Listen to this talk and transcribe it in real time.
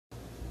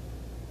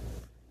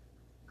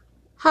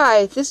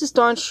Hi, this is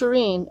Dawn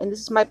Shireen, and this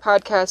is my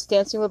podcast,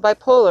 Dancing with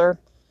Bipolar.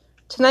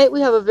 Tonight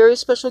we have a very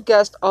special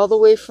guest all the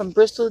way from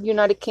Bristol,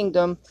 United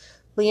Kingdom,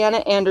 Leanna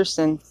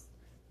Anderson,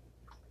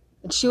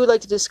 and she would like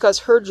to discuss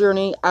her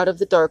journey out of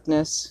the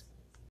darkness.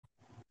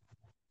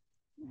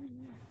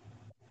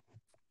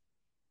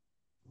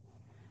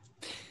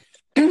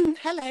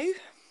 Hello.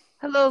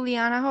 Hello,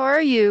 Leanna. How are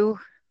you?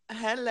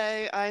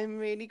 Hello, I'm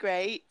really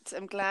great.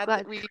 I'm glad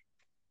Glad. that we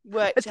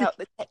worked out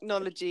the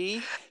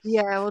technology.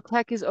 Yeah, well,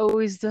 tech is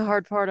always the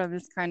hard part on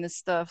this kind of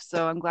stuff,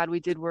 so I'm glad we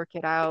did work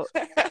it out.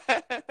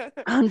 Yeah.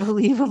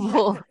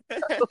 Unbelievable.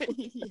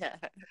 Yeah.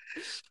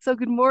 So,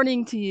 good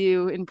morning to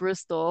you in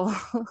Bristol.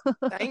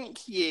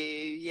 Thank you.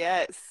 Yeah,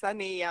 it's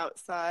sunny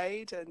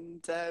outside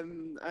and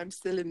I'm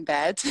still in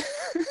bed.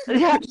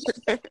 Yeah,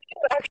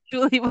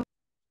 actually,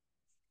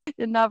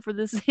 and not for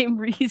the same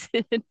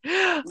reason.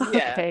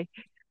 Yeah. Okay.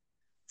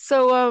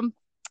 So,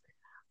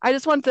 I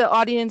just want the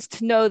audience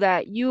to know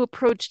that you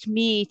approached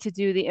me to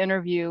do the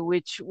interview,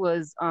 which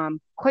was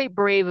quite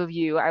brave of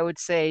you, I would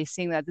say,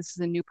 seeing that this is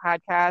a new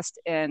podcast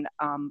and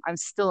I'm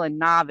still a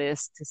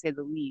novice, to say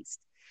the least.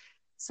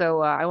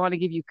 So I want to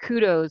give you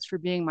kudos for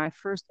being my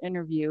first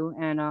interview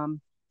and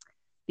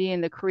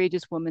being the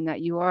courageous woman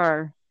that you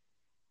are.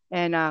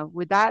 And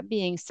with that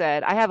being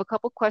said, I have a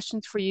couple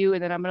questions for you,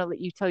 and then I'm going to let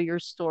you tell your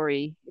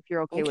story if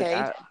you're okay with Okay.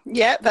 that.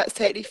 Yeah, that's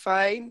totally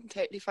fine.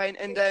 Totally fine.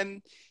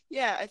 And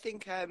yeah, I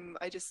think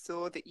I just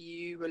saw that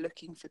you were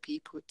looking for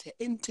people to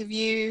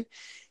interview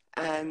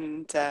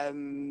and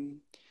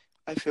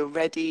I feel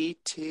ready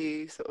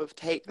to sort of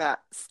take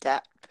that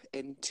step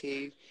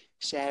into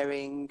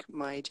sharing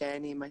my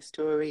journey, my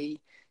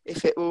story.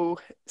 If it will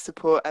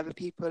support other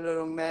people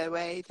along their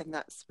way, then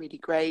that's really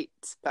great.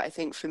 But I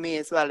think for me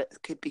as well, it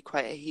could be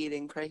quite a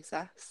healing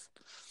process.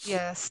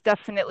 Yes,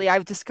 definitely.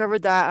 I've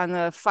discovered that on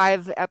the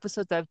 5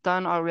 episodes I've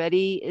done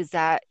already is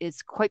that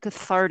it's quite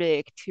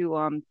cathartic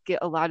to get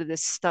a lot of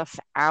this stuff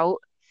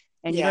out,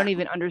 and you Yeah, don't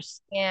even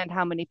understand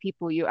how many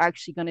people you're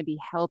actually going to be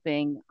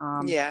helping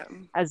yeah,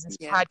 as this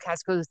yeah,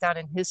 podcast goes down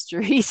in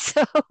history.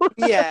 So,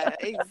 yeah,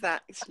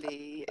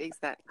 exactly,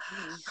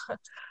 exactly.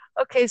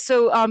 okay,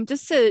 so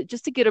just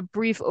to get a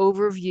brief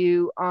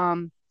overview,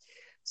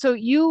 so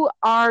you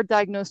are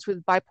diagnosed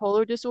with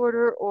bipolar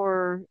disorder,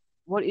 or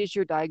what is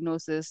your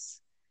diagnosis?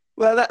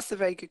 Well, that's a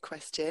very good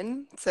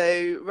question.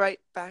 So, right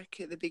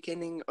back at the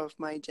beginning of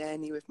my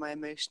journey with my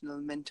emotional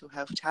and mental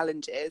health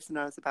challenges, when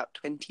I was about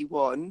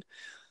 21,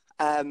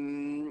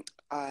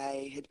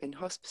 I had been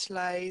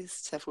hospitalized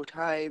several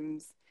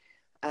times,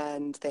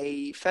 and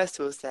they first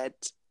of all said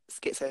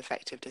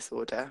schizoaffective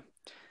disorder.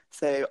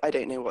 So, I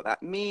don't know what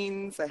that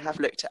means. I have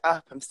looked it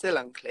up, I'm still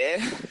unclear.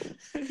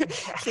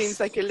 Seems Yes,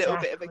 like a little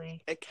bit of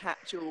exactly. a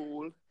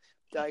catch-all It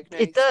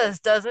diagnosis. does,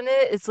 doesn't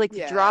it? It's like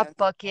the drop Yeah,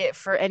 bucket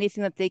for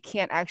anything that they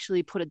can't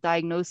actually put a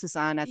diagnosis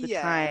on at the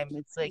yeah, time.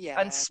 It's like yeah,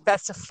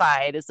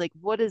 unspecified. It's like,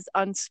 what does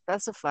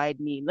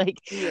unspecified mean? Like,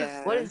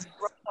 what yeah. is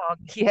wrong?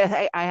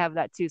 Yeah, I have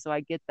that too, so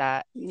I get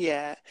that.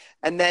 Yeah.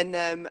 And then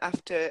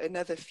after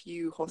another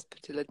few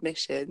hospital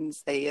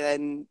admissions, they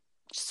then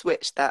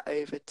switched that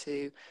over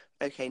to,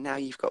 okay, now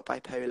you've got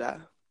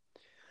bipolar.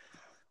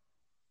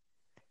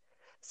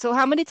 So,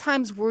 how many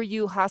times were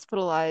you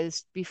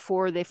hospitalized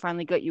before they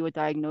finally got you a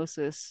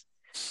diagnosis?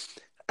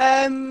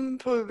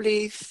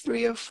 Probably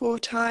 3 or 4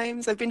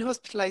 times. I've been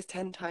hospitalized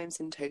 10 times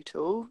in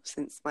total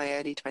since my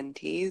early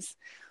 20s.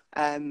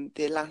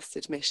 The last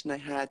admission I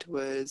had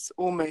was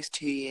almost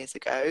 2 years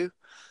ago,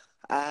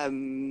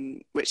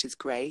 which is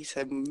great.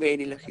 I'm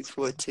really Yeah, looking that's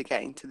forward good. to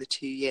getting to the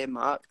 2 year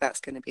mark.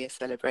 That's going to be a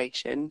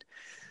celebration.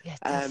 Yeah,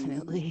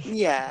 definitely.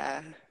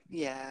 Yeah,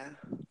 yeah.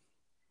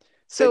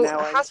 So So, now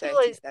I'm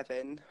hospitalized.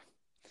 37.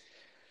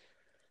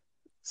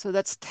 So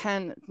that's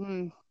 10.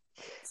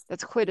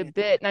 That's quite a Yeah.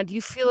 bit. Now, do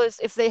you feel as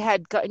if they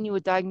had gotten you a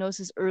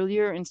diagnosis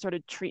earlier and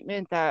started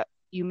treatment that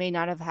you may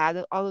not have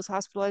had all those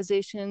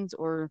hospitalizations,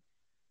 or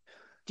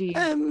was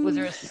there Um,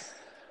 a,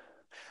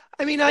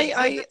 I mean, was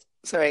this,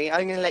 sorry,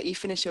 I'm going to let you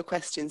finish your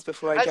questions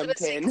before I I was gonna jump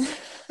say, in.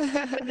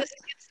 'cause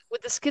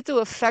with the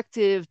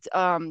schizoaffective,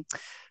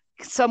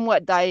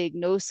 somewhat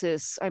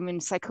diagnosis, I mean,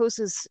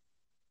 psychosis,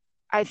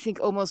 I think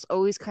almost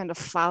always kind of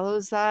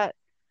follows that.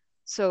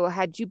 So,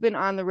 had you been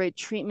on the right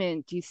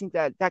treatment, do you think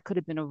that that could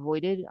have been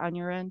avoided on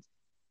your end?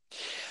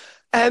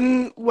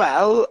 I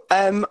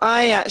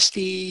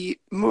actually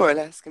more or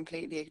less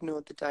completely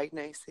ignored the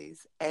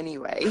diagnoses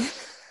anyway.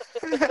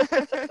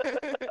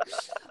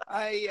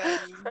 I,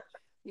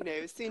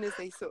 as soon as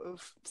they sort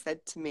of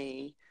said to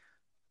me,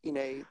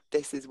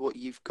 this is what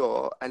you've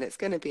got, and it's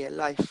going to be a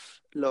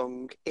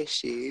lifelong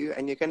issue,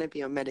 and you're going to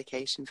be on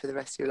medication for the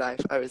rest of your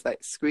life, I was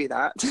like, screw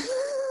that.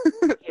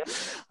 Yeah.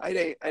 I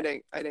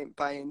don't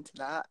buy into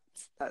that.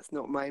 That's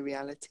not my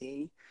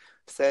reality.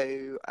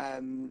 So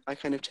I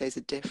kind of chose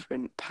a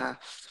different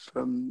path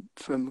from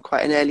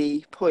quite an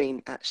early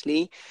point,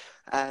 actually.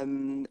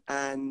 And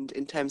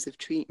in terms of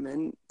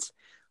treatment,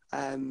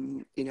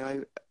 I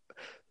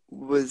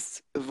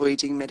was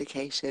avoiding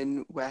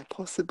medication where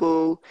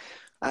possible,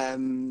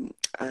 and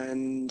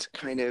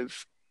kind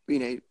of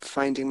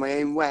finding my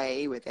own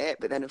way with it.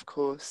 But then, of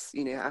course,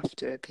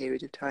 after a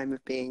period of time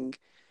of being,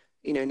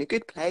 in a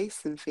good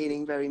place and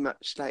feeling very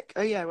much like,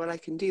 oh yeah, well, I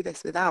can do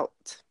this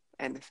without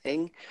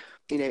anything,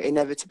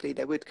 inevitably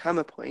there would come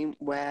a point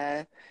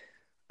where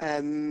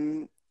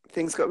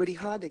things got really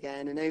hard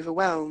again and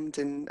overwhelmed,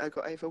 and I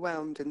got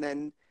overwhelmed, and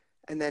then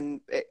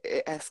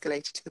it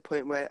escalated to the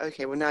point where,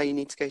 okay, well, now you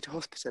need to go to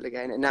hospital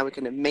again, and now we're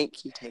going to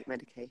make you take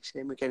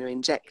medication, we're going to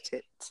inject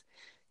it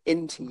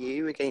into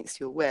you against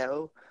your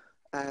will.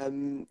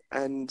 And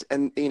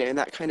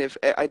that kind of,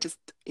 I just,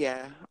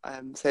 yeah.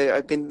 So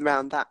I've been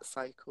around that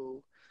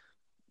cycle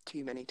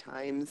too many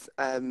times.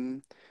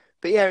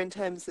 But yeah, in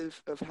terms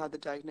of how the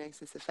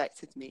diagnosis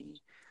affected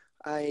me,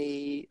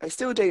 I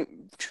still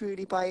don't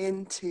truly buy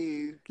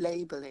into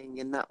labeling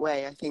in that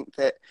way. I think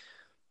that,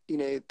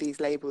 these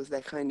labels,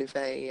 they're kind of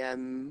they're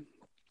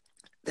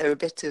a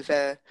bit of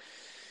a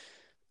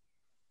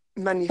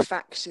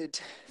manufactured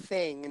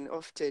thing, and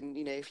often,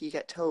 if you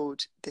get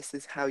told this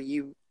is how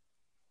you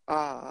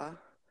are,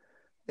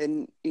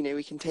 then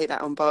we can take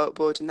that on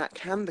board, and that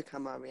can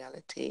become our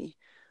reality.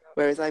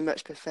 Whereas I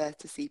much prefer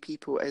to see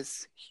people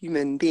as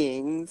human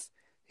beings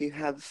who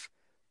have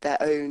their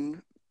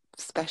own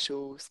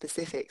special,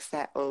 specific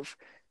set of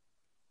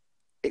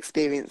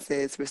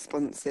experiences,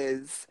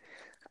 responses,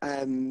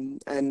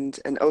 and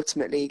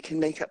ultimately can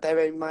make up their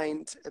own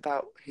mind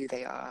about who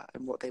they are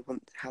and what they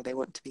want, how they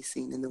want to be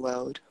seen in the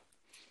world.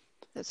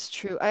 That's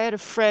true. I had a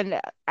friend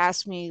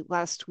ask me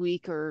last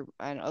week, or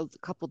I don't know, a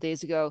couple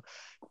days ago.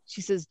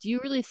 She says, "Do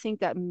you really think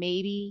that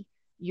maybe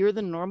you're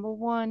the normal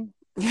one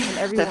and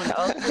everyone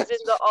else is in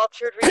the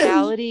altered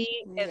reality,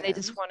 and they Yeah.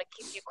 just want to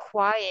keep you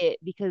quiet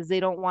because they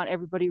don't want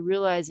everybody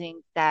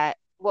realizing that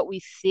what we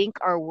think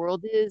our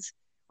world is,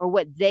 or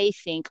what they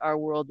think our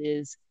world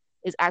is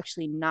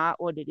actually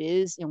not what it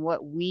is, and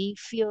what we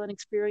feel and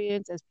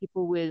experience as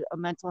people with a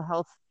mental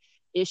health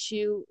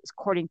issue,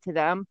 according to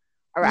them,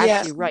 are Yeah.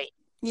 actually right."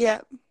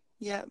 Yeah.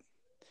 Yeah.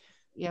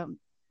 Yeah.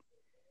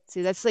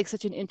 See, that's like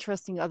such an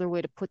interesting other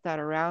way to put that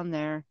around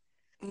there.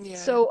 Yeah.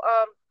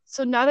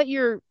 So now that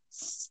you're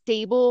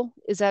stable,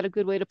 is that a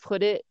good way to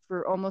put it?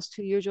 For almost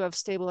 2 years, you have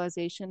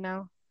stabilization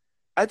now?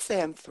 I'd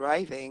say I'm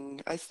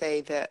thriving. I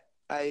say that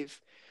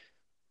I've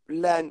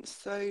learned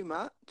so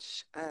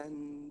much,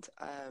 and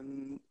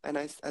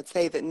I'd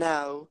say that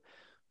now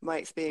my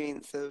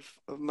experience of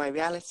my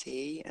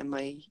reality and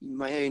my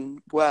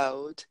own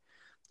world,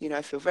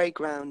 I feel very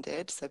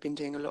grounded. So I've been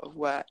doing a lot of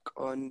work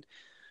on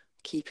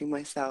keeping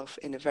myself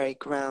in a very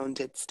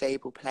grounded,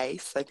 stable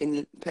place. I've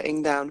been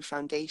putting down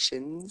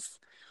foundations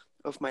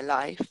of my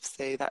life.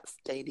 So that's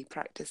daily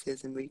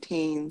practices and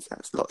routines.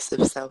 That's lots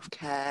of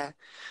self-care.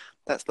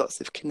 That's lots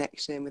of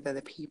connection with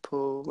other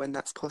people when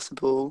that's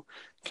possible,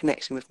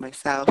 connection with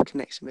myself,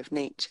 connection with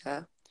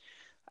nature.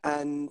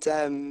 And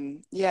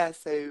yeah,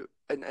 so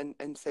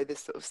and so this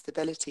sort of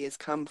stability has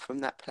come from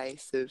that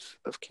place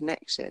of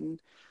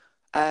connection.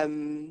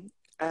 And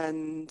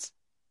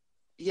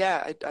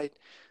yeah,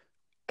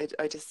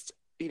 I just,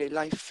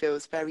 life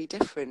feels very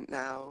different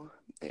now.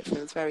 It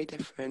feels very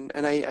different,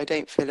 and I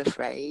don't feel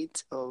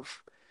afraid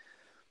of,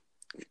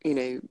 you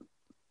know,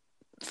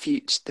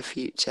 the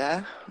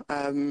future.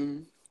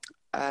 And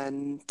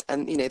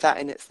that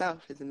in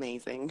itself is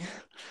amazing.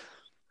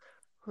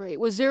 Right.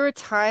 Was there a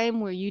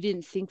time where you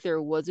didn't think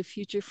there was a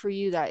future for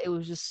you, that it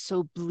was just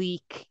so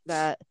bleak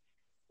that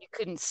you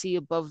couldn't see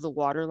above the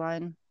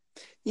waterline?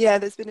 Yeah,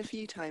 there's been a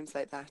few times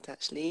like that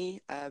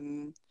actually.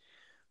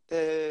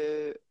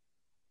 The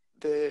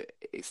the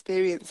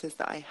experiences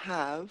that I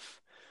have,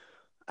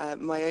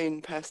 my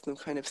own personal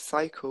kind of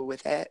cycle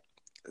with it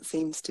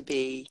seems to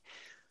be,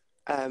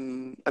 I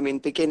mean,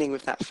 beginning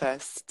with that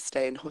first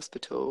stay in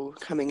hospital,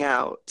 coming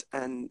out,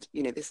 and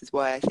this is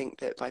why I think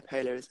that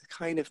bipolar is a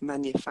kind of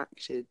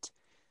manufactured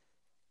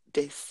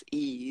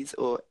dis-ease,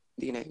 or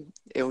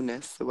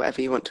illness, or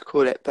whatever you want to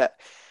call it. But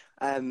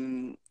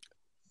um,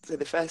 so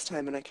the first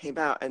time when I came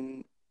out,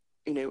 and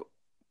you know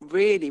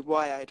really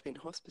why I'd been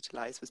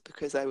hospitalized was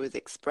because I was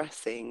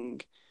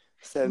expressing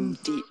some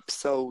Mm. deep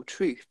soul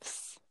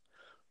truths,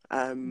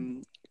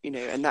 and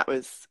that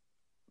was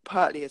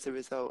partly as a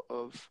result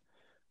of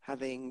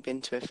having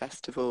been to a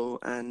festival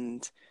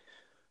and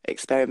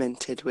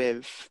experimented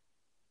with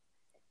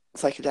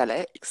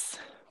psychedelics,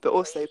 but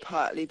also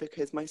partly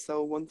because my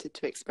soul wanted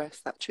to express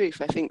that truth.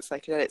 I think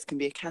psychedelics can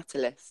be a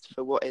catalyst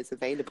for what is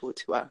available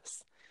to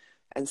us.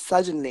 And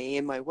suddenly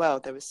in my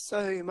world, there was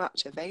so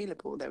much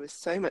available. There was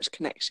so much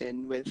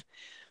connection with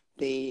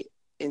the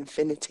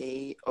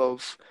infinity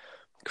of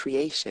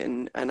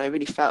creation. And I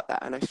really felt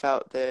that. And I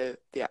felt the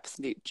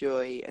absolute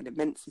joy and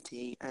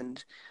immensity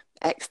and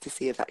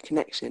ecstasy of that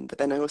connection. But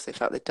then I also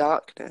felt the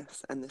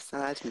darkness and the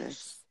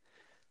sadness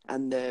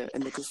and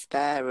the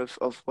despair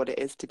of what it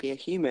is to be a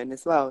human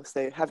as well.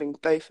 So having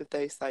both of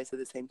those sides of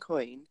the same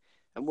coin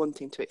and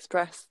wanting to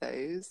express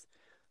those,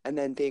 and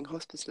then being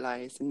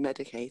hospitalized and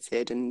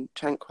medicated and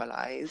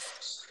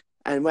tranquilized.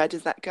 And where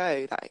does that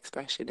go, that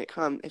expression? It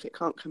can't, if it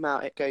can't come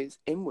out, it goes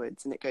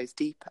inwards and it goes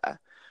deeper.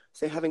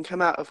 So having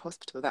come out of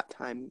hospital that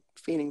time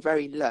feeling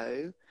very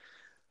low,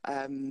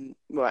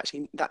 Well,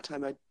 actually, that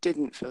time I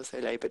didn't feel so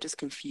low, but just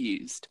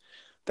confused.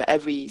 But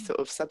every sort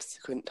of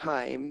subsequent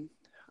time,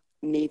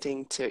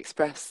 needing to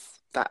express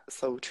that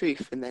soul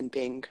truth and then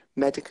being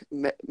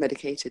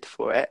medicated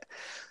for it,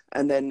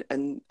 and then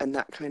and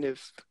that kind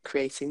of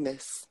creating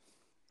this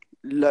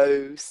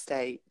low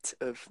state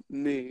of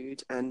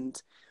mood,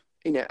 and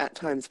at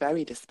times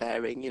very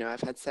despairing.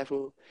 I've had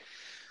several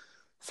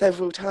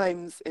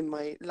times in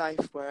my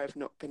life where I've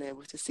not been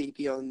able to see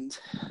beyond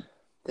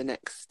the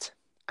next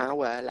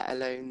hour, let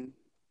alone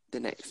the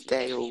next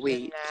day or Even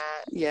week.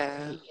 that,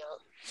 Yeah. right? Yep.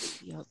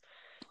 Yep.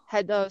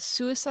 Had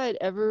suicide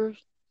ever,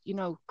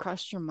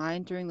 crossed your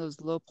mind during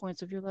those low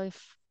points of your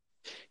life?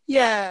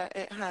 Yeah,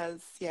 it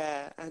has.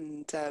 Yeah.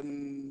 And,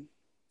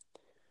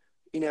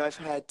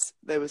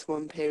 there was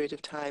one period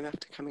of time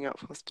after coming out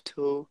of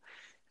hospital,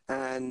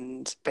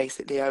 and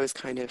basically I was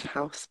kind of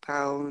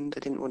housebound. I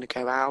didn't want to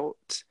go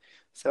out.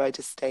 So I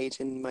just stayed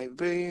in my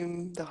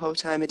room the whole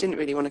time. I didn't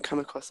really want to come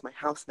across my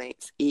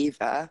housemates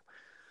either.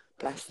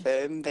 Bless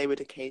them. They would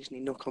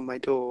occasionally knock on my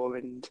door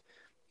and,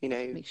 you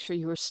know, Make sure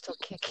you were still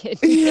kicking.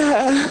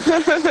 yeah.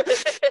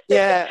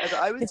 Yeah, but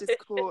I was just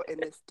caught in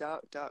this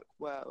dark, dark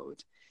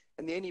world.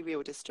 And the only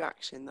real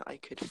distraction that I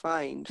could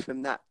find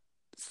from that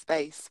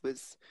space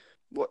was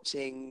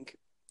watching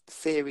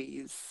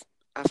series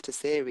after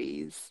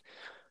series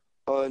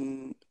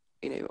on,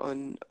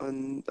 on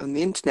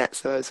the internet.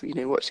 So I was,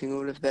 watching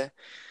all of the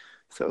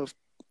sort of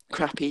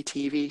crappy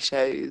TV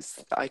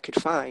shows that I could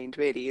find,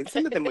 really. And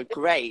some of them were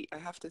great, I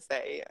have to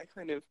say. I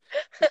kind of,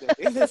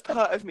 there's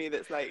part of me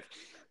that's like,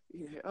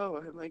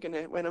 oh,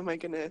 when am I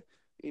gonna,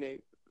 you know,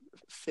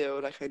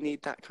 feel like I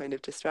need that kind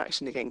of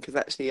distraction again? Because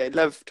actually I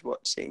loved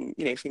watching,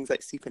 things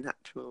like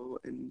Supernatural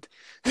and,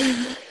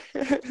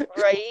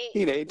 Right,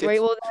 right. just,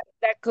 Well,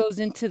 that goes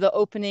into the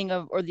opening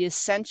of or the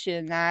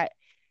ascension that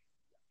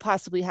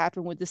possibly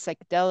happened with the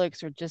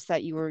psychedelics, or just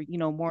that you were,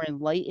 more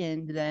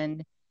enlightened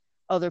than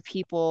other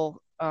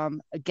people.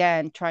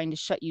 Again, trying to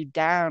shut you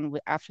down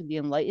after the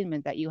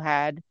enlightenment that you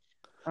had.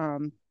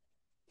 Um,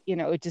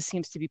 it just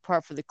seems to be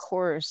par for the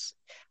course.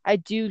 I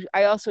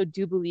also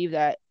do believe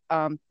that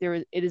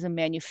it is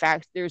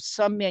there's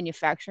some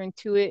manufacturing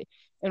to it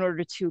in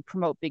order to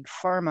promote big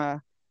pharma,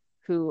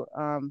 who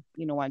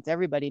wants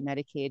everybody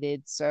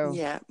medicated. So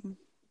yeah,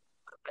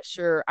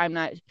 sure, I'm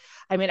not.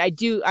 I mean, I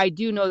do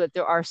know that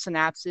there are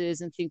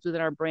synapses and things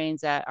within our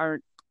brains that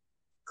aren't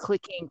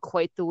clicking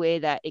quite the way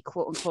that a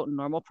quote unquote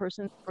normal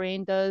person's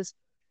brain does.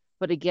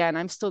 But again,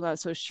 I'm still not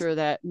so sure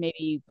that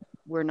maybe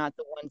we're not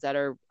the ones that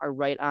are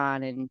right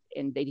on, and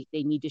they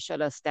need to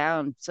shut us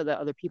down so that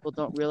other people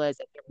don't realize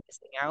that they're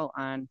missing out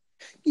on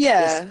this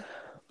yeah,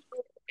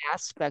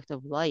 aspect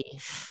of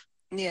life.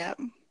 yeah,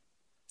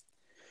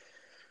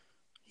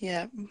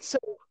 yeah. So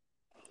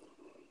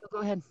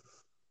go ahead.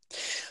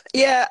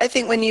 Yeah, I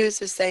think when you was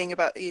just saying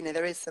about,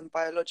 there is some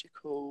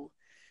biological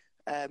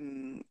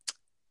um,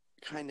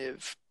 kind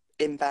of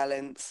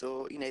imbalance,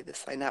 or, the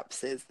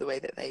synapses, the way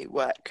that they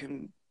work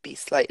can be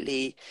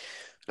slightly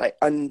like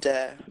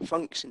under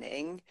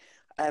functioning.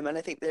 And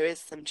I think there is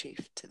some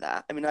truth to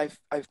that. I mean,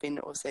 I've been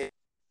also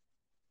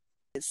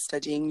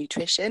studying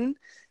nutrition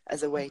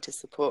as a way to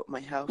support my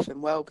health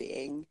and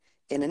well-being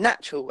in a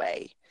natural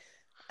way.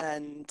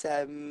 And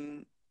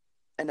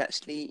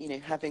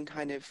actually, having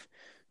kind of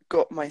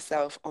got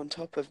myself on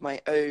top of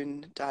my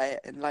own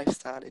diet and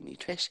lifestyle and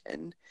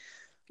nutrition,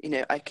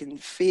 I can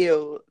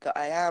feel that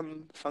I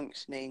am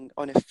functioning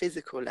on a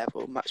physical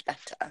level much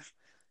better.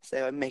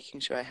 So I'm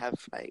making sure I have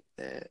like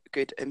the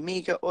good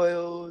omega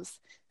oils,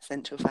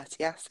 essential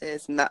fatty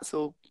acids, and that's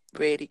all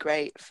really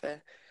great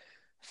for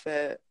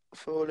for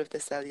all of the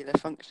cellular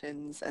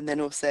functions. And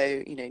then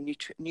also,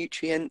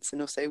 nutrients,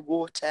 and also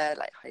water,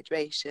 like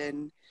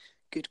hydration,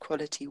 good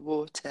quality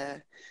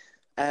water,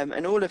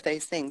 and all of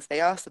those things.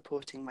 They are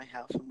supporting my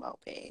health and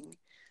well-being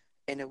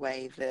in a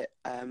way that,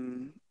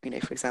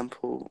 for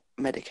example,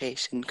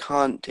 medication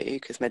can't do,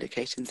 because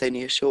medication's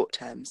only a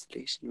short-term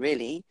solution,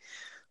 really.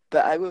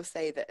 But I will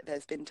say that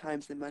there's been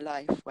times in my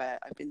life where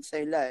I've been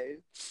so low,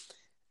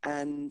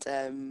 and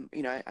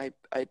I'd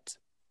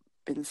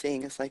been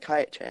seeing a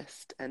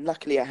psychiatrist, and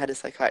luckily I had a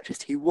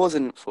psychiatrist who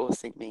wasn't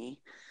forcing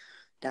me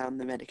down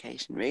the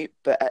medication route.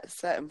 But at a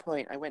certain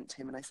point, I went to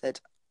him and I said,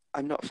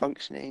 "I'm not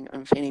functioning.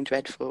 I'm feeling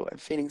dreadful. I'm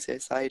feeling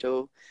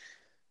suicidal.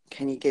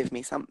 Can you give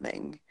me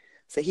something?"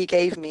 So he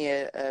gave me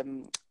a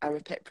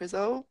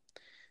aripiprazole,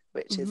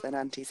 which Mm-hmm. is an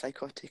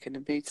antipsychotic and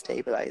a mood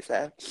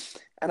stabilizer.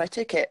 And I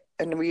took it,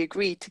 and we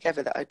agreed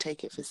together that I'd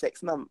take it for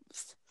 6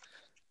 months.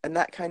 And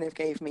that kind of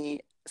gave me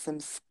some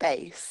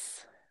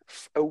space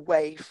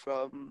away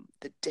from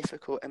the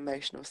difficult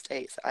emotional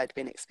states that I'd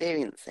been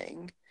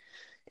experiencing,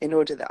 in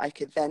order that I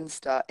could then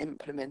start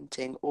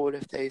implementing all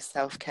of those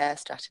self-care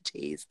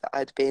strategies that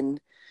I'd been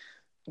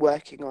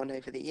working on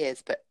over the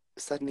years, but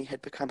suddenly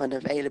had become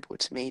unavailable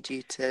to me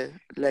due to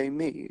low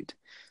mood.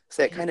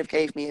 So it kind of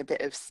gave me a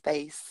bit of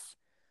space,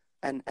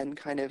 and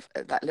kind of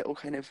that little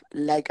kind of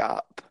leg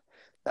up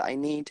that I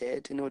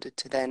needed in order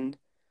to then,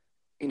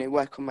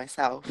 work on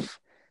myself.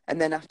 And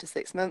then after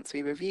 6 months,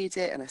 we reviewed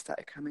it, and I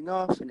started coming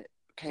off, and it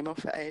came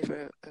off it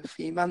over a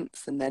few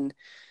months, and then,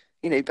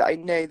 but I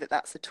know that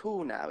that's a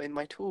tool now in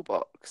my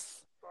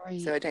toolbox.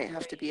 So Right. I don't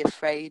have to be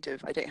afraid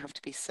of, I don't have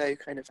to be so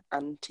kind of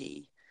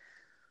anti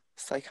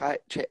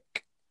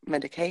psychiatric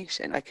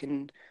medication. I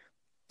can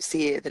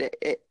see it that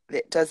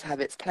it does have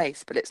its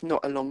place, but it's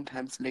not a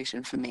long-term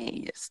solution for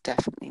me. It's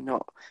definitely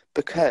not,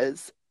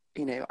 because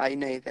I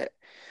know that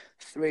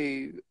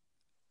through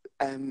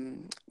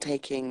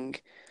taking,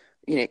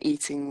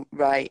 eating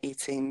right,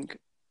 eating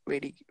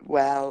really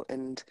well,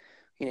 and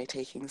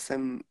taking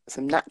some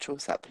natural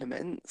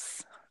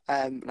supplements,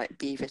 like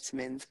B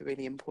vitamins are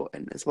really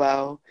important as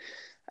well.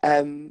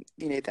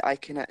 That I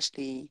can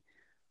actually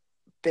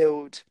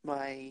build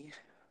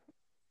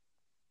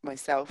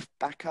myself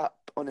back up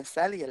on a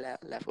cellular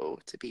level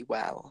to be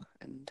well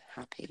and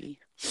happy.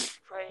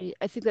 Right.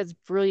 I think that's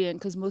brilliant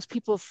because most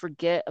people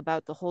forget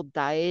about the whole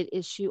diet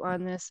issue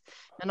on this,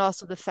 and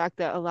also the fact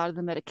that a lot of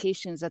the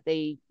medications that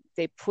they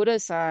put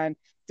us on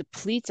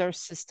depletes our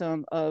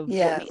system of what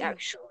Yeah, we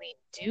actually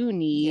do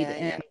need,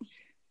 yeah,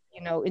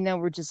 yeah, and then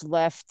we're just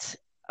left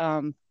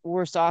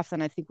worse off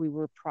than I think we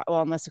were.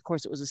 Well, unless of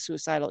course it was a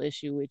suicidal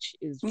issue, which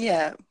is,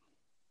 yeah,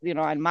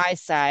 on my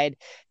side,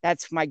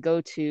 that's my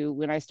go-to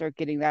when I start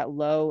getting that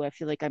low. I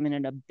feel like I'm in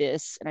an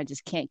abyss and I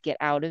just can't get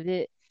out of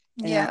it.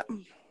 And yeah.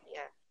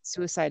 yeah,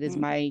 suicide is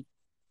my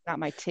not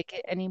my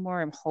ticket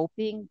anymore. I'm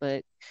hoping,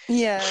 but you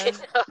Yeah.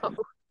 know.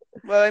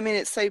 Well, I mean,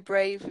 it's so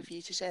brave of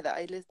you to share that.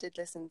 I did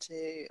listen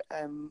to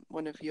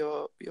one of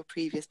your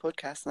previous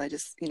podcasts, and I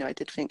just, I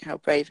did think how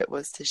brave it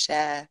was to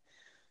share,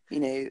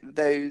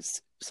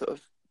 those sort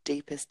of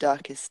deepest,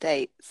 darkest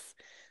states,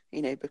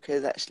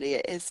 because actually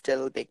it is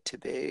still a big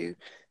taboo,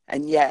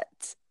 and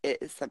yet it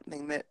is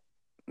something that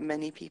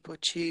many people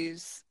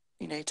choose,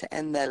 to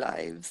end their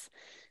lives,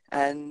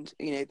 and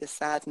the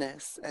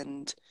sadness.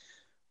 And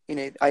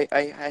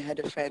I had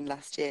a friend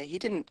last year. He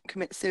didn't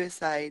commit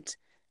suicide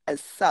as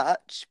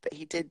such, but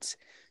he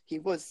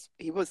was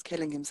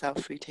killing himself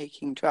through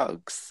taking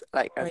drugs,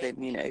 like as Right.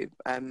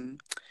 in,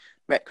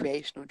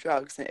 recreational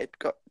drugs, and it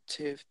got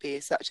to be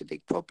such a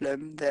big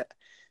problem that,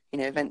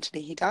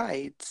 eventually he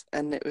died.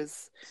 And it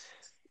was,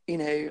 you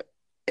know,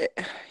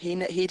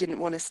 he didn't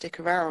want to stick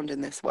around in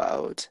this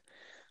world.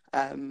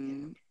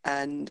 And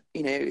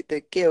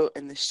the guilt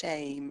and the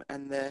shame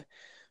and the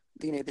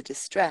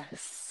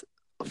distress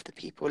of the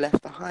people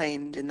left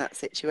behind in that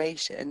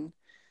situation.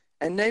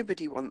 And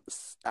nobody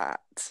wants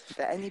that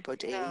for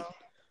anybody. No.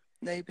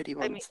 Nobody I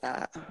mean, wants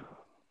that.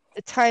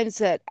 the times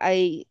that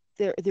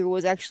there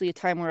was actually a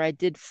time where I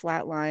did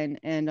flatline,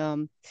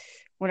 and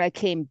when I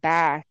came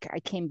back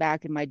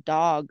and my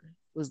dog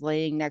was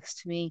laying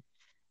next to me,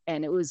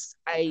 and it was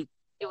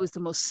the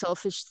most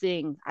selfish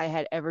thing I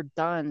had ever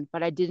done,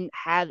 but I didn't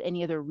have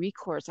any other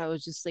recourse. I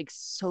was just like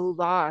so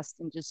lost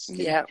and just in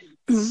Yeah.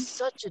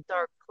 such a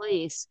dark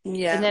place. And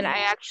Yeah. then I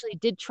actually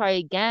did try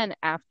again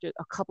after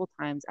a couple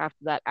times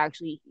after that,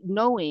 actually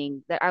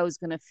knowing that I was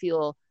gonna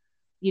feel,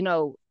 you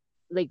know,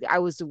 like I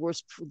was the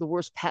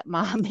worst pet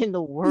mom in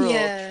the world,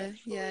 Yeah.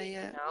 Yeah. truthfully.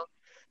 Yeah.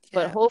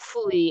 But Yeah.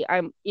 hopefully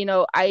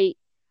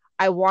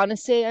I want to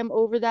say I'm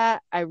over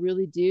that. I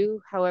really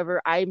do.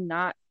 However, I'm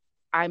not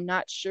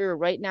sure.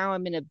 Right now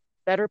I'm in a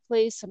better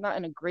place. I'm not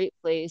in a great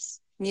place,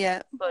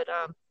 Yeah. but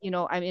I'm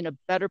in a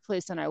better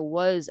place than I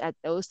was at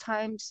those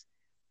times.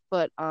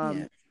 But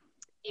Yeah.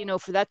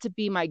 for that to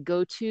be my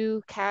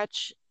go-to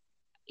catch,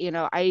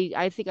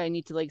 I think I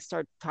need to like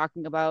start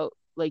talking about,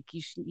 like,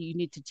 you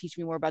need to teach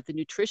me more about the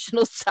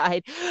nutritional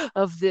side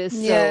of this so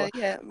Yeah.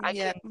 Yeah. I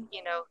Yeah. can,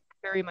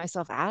 carry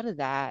myself out of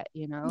that,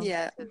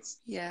 Yeah. because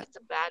Yeah. it's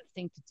a bad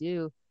thing to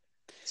do.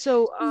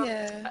 So,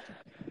 Yeah.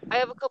 I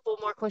have a couple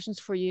more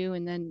questions for you,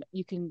 and then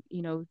you can,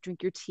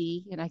 drink your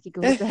tea, and I can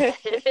go to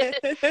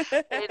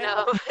bed. And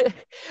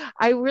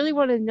I really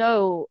want to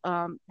know,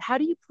 how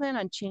do you plan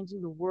on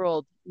changing the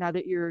world now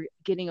that you're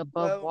getting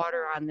above Well,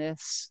 water on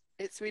this?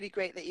 it's really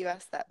great that you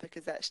asked that,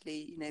 because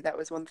actually, that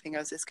was one thing I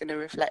was just going to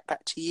reflect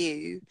back to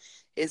you,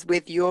 is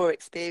with your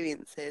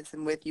experiences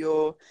and with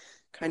your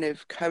kind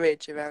of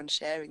courage around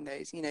sharing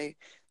those,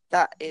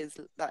 that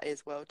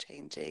is world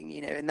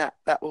changing, and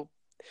that will,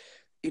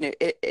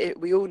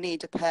 we all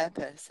need a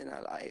purpose in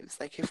our lives.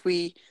 Like if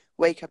we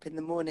wake up in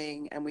the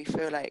morning and we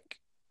feel like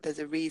there's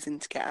a reason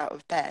to get out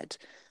of bed,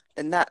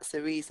 then that's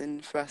a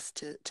reason for us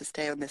to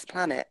stay on this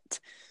planet.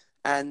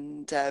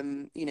 And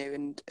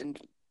and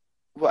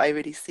what I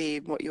really see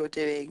in what you're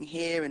doing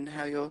here and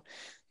how you're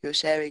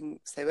sharing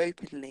so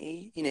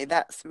openly,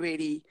 that's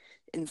really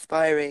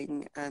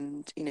inspiring.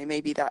 And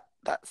maybe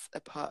that's a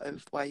part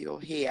of why you're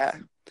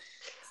here.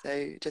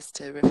 So just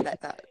to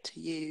reflect that to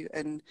you.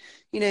 And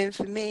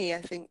for me,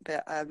 I think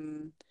that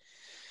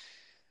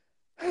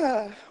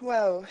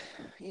well,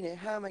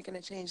 how am I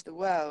going to change the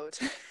world?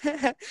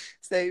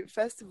 So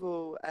first of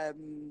all,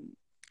 I'm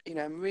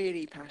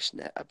really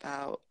passionate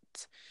about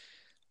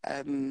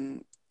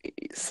um,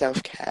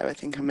 self-care. I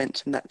think I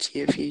mentioned that to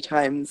you a few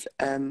times.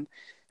 And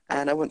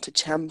I want to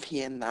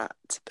champion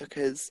that,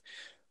 because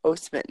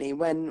ultimately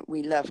when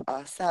we love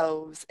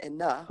ourselves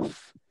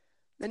enough,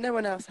 then no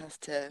one else has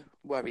to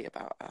worry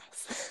about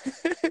us.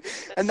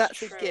 And That's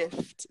that's a true.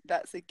 gift.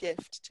 That's a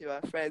gift to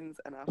our friends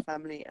and our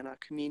family and our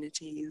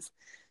communities,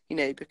 you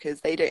know,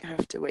 because they don't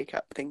have to wake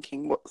up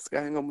thinking what's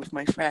going on with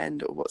my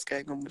friend or what's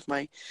going on with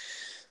my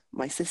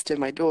sister,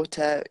 my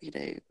daughter. You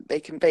know, they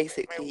can My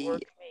basically,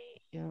 workmate.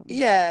 Yeah.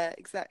 yeah,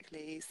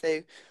 exactly.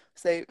 So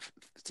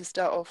to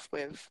start off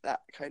with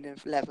that kind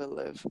of level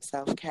of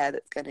self-care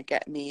that's going to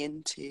get me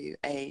into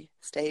a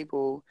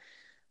stable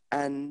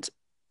and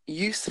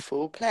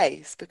useful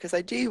place, because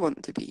I do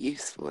want to be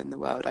useful in the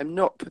world. I'm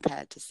not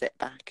prepared to sit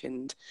back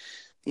and,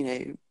 you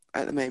know,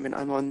 at the moment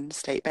I'm on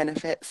state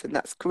benefits, and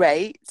that's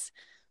great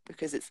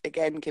because it's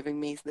again giving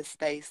me the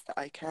space that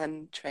I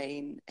can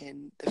train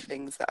in the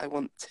things that I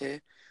want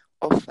to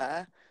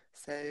offer.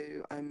 So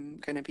I'm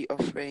going to be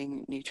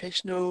offering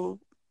nutritional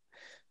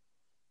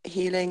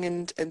healing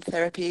and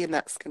therapy, and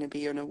that's going to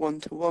be on a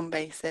one-to-one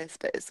basis,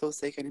 but it's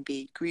also going to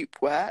be group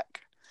work.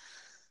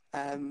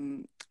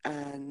 And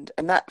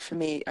that for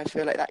me, I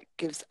feel like that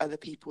gives other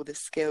people the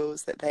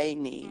skills that they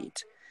need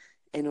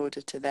in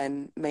order to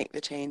then make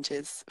the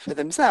changes for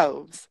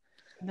themselves.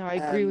 No, I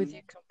agree with you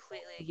um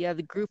completely. Yeah,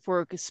 the group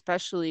work,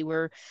 especially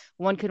where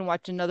one can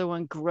watch another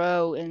one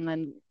grow and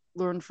then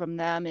learn from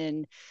them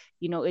and,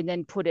 and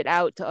then put it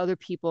out to other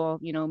people,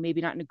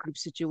 maybe not in a group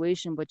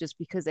situation, but just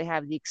because they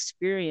have the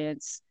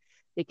experience,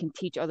 they can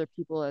teach other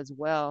people as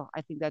well.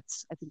 I think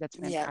that's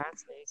yeah,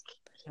 fantastic.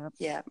 Yep.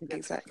 yeah, I think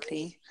that's great.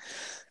 exactly.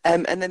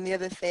 And then the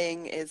other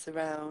thing is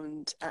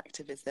around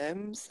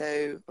activism,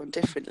 so on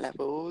different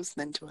levels,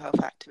 mental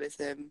health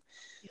activism,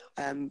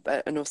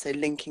 but and also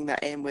linking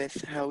that in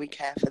with how we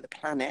care for the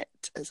planet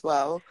as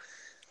well.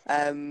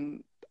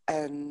 um,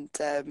 and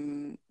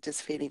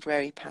just feeling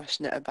very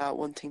passionate about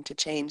wanting to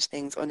change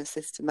things on a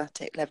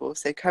systematic level.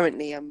 So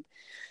currently I'm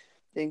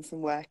doing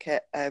some work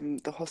at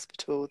the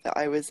hospital that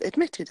I was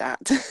admitted at,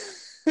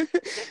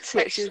 That's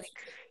which is actually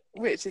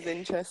which is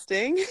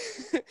interesting.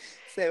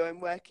 So I'm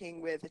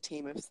working with a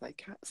team of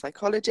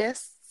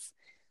psychologists,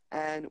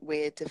 and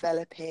we're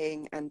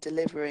developing and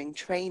delivering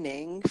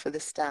training for the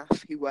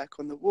staff who work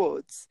on the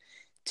wards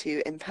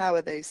to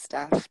empower those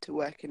staff to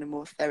work in a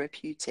more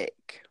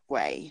therapeutic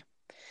way,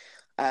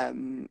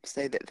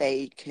 so that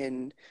they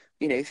can,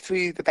 you know,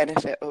 through the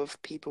benefit of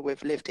people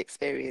with lived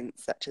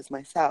experience, such as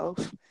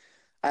myself,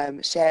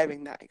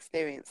 sharing that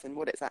experience and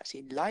what it's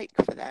actually like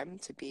for them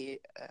to be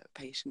a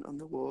patient on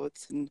the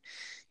wards, and,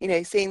 you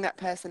know, seeing that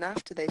person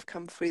after they've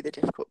come through the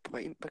difficult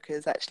point,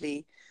 because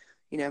actually,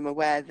 you know, I'm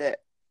aware that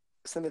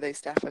some of those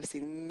staff I've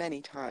seen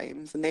many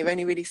times and they've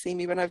only really seen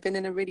me when I've been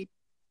in a really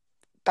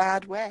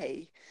bad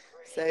way.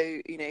 great.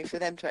 So, you know, for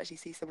them to actually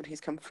see someone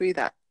who's come through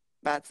that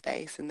bad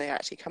space and they're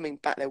actually coming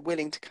back, they're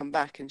willing to come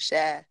back and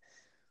share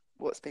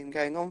what's been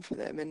going on for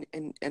them,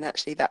 and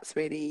actually that's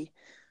really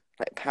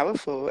like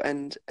powerful,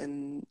 and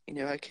you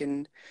know, I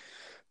can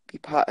be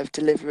part of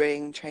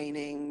delivering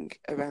training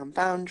around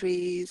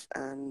boundaries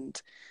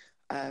and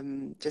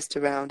just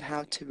around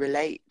how to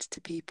relate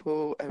to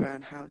people,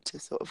 around how to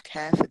sort of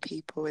care for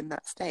people in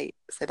that state.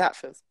 So that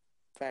feels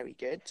very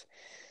good.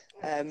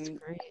 That's um,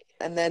 great.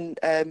 and then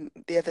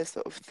the other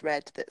sort of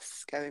thread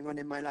that's going on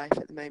in my life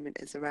at the moment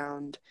is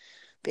around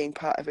being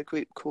part of a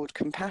group called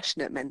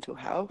Compassionate Mental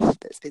Health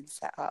that's been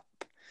set up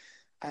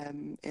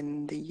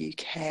in the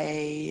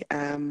UK.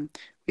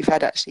 We've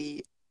had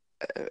actually,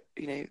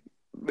 you know,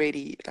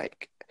 really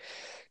like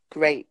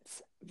great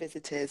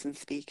visitors and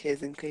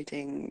speakers,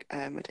 including,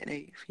 I don't know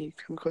if you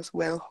come across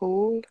Will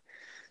Hall.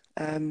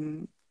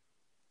 Um,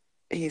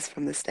 he's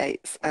from the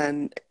States,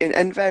 and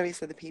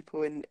various other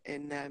people in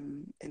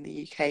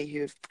the UK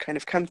who have kind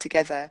of come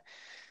together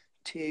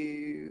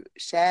to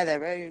share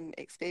their own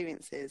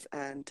experiences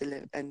and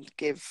deliver and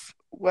give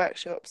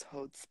workshops,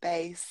 hold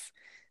space.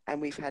 And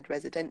we've had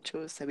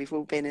residentials, so we've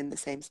all been in the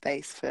same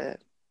space for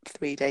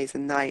 3 days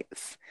and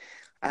nights.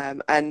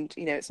 And,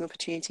 you know, it's an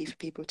opportunity for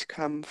people to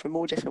come from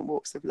all different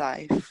walks of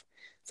life.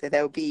 So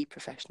there'll be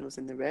professionals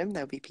in the room,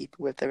 there'll be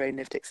people with their own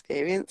lived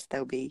experience,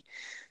 there'll be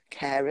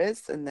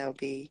carers, and there'll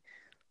be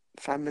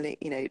family,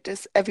 you know,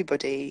 just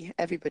everybody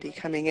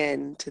coming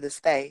in to the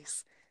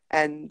space,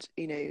 and,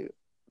 you know,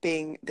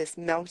 being this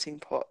melting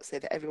pot so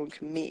that everyone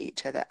can meet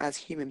each other as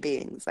human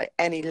beings. Like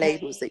any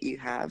labels Right. that you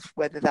have,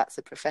 whether that's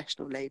a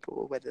professional label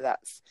or whether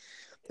that's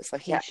the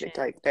psychiatric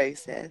Patient.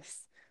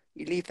 diagnosis,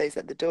 you leave those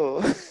at the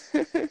door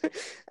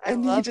I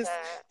and you love just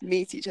that.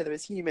 meet each other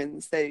as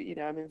humans. So, you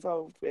know, I'm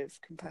involved with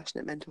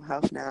Compassionate Mental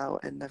Health now,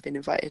 and I've been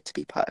invited to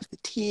be part of the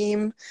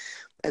team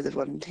as a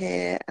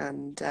volunteer,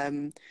 and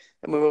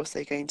we're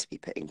also going to be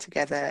putting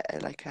together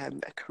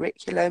a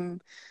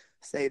curriculum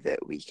so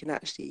that we can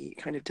actually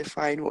kind of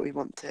define what we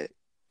want to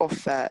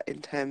offer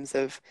in terms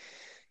of,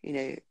 you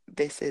know,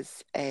 this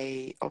is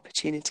a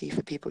opportunity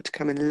for people to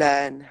come and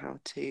learn how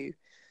to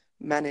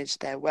manage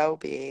their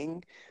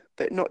well-being,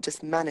 but not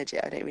just manage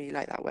it. I don't really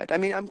like that word. I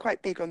mean, I'm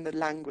quite big on the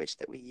language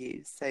that we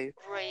use. So,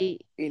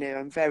 Right. you know,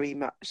 I'm very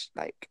much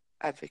like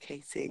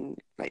advocating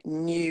like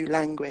new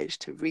language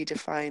to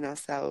redefine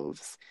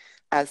ourselves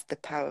as the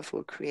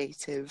powerful,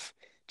 creative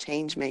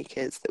change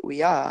makers that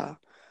we are.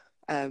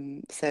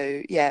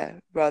 So yeah,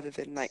 rather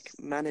than like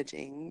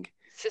managing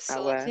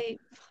our,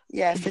 Facilitate.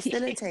 yeah,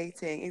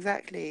 facilitating,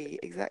 exactly.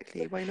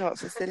 Why not?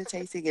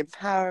 Facilitating,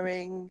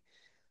 empowering,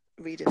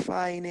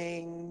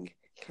 redefining,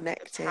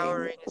 connecting,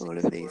 Empowering is a all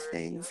of good these word.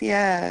 things. Yep.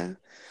 Yeah,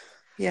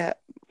 yeah.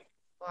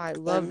 Oh, I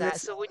love that.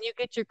 This, So when you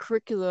get your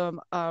curriculum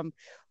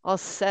all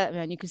set,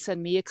 man, you can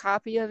send me a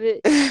copy of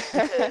it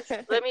because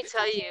let me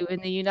tell you, in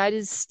the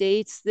United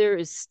States, there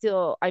is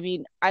still, I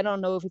mean, I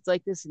don't know if it's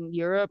like this in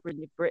Europe or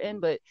in Britain,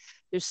 but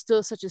there's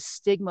still such a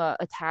stigma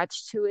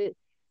attached to it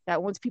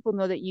that once people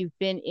know that you've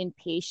been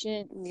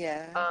inpatient,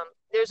 yeah,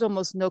 there's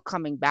almost no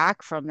coming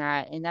back from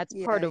that. And that's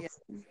part yeah, of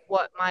yeah,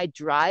 what my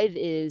drive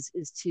is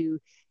to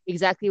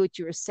exactly what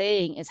you were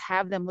saying, is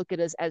have them look at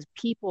us as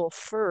people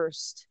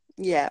first,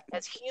 yeah,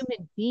 as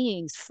human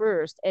beings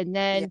first, and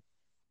yeah, then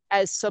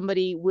as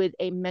somebody with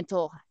a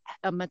mental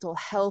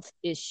health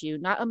issue,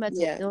 not a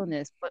mental yeah,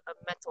 illness, but a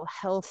mental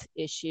health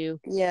issue,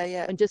 yeah,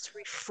 yeah. and just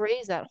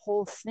rephrase that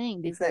whole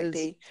thing because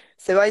Exactly.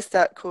 So I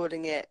start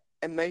calling it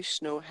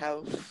emotional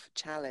health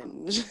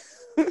challenge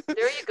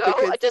there you go,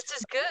 because just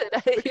as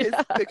good.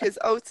 Yeah. because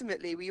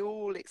ultimately we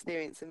all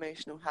experience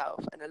emotional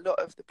health, and a lot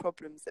of the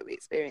problems that we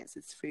experience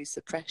is through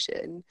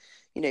suppression.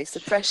 You know,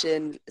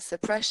 suppression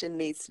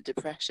leads to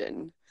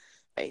depression,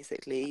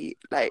 basically.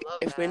 I Like love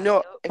if we're that.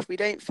 not Yep. if we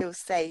don't feel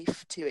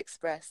safe to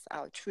express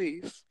our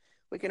truth,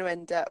 we're going to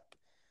end up,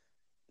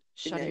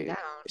 you Shutting know, down.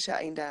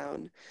 shutting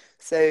down.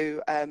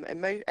 So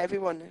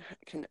everyone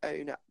can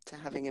own up to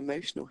having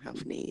emotional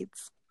health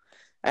needs.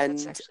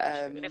 That's And actually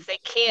true. And if they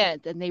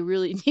can't, then they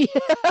really need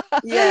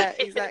yeah,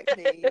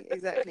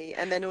 exactly.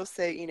 And then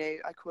also, you know,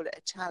 I call it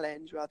a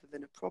challenge rather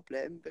than a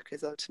problem,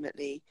 because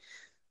ultimately,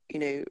 you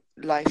know,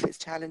 life is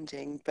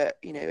challenging, but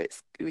you know,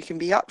 it's we can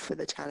be up for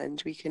the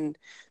challenge. We can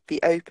be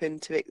open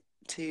to it,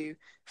 to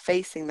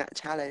facing that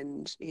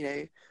challenge, you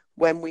know,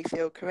 when we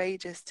feel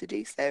courageous to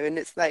do so. And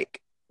it's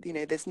like, you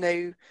know, there's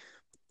no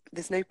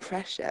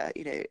pressure.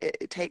 You know,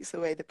 it takes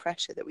away the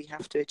pressure that we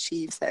have to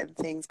achieve certain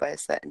things by a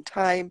certain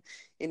time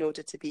in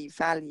order to be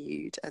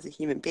valued as a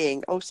human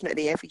being.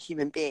 Ultimately, every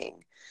human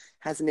being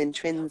has an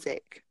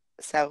intrinsic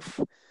self,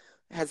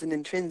 has an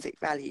intrinsic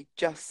value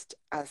just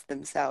as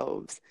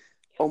themselves,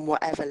 on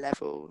whatever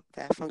level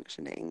they're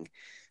functioning.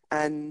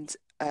 And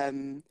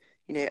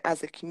you know,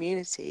 as a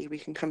community, we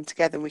can come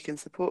together and we can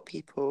support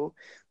people.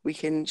 We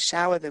can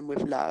shower them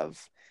with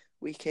love.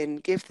 We can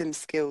give them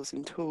skills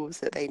and tools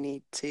that they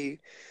need to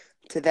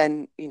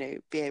then, you know,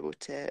 be able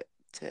to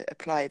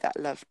apply that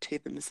love to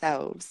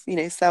themselves, you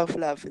know,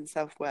 self-love and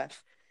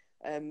self-worth.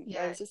 I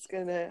Yeah. was just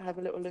going to have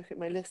a little look at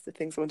my list of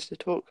things I wanted to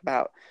talk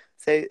about.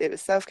 So it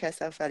was self-care,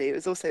 self-value. It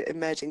was also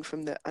emerging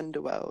from the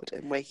underworld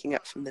and waking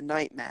up from the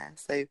nightmare.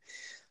 So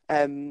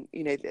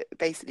you know,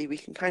 basically we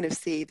can kind of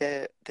see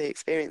the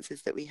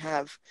experiences that we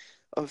have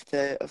of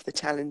the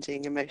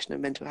challenging emotional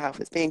and mental health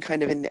as being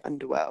kind of in the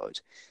underworld,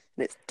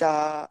 and it's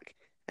dark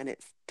and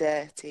it's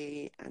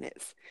dirty and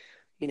it's,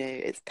 you know,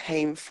 it's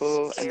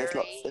painful and there's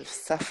lots Scary. of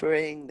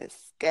suffering, there's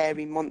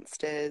scary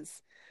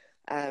monsters.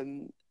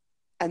 Um,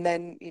 and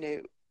then, you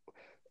know,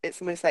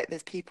 it's almost like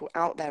there's people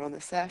out there on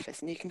the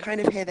surface and you can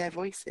kind of hear their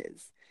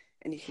voices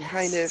and you can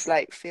kind of Yes.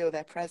 like feel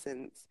their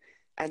presence,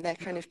 and they're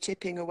kind Yep. of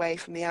chipping away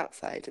from the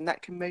outside, and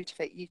that can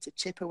motivate you to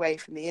chip away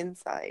from the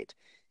inside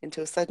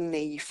until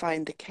suddenly you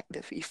find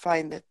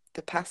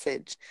the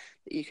passage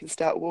that you can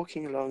start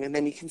walking along, and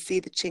then you can see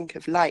the chink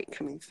of light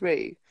coming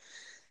through.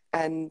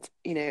 And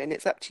you know, and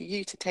it's up to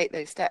you to take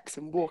those steps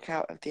and walk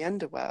out of the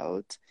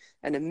underworld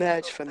and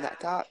emerge Go from that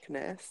back.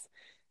 darkness.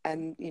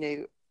 And you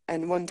know,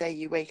 and one day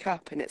you wake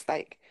up and it's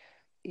like,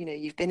 you know,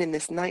 you've been in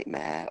this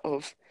nightmare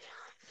of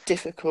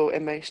difficult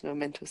emotional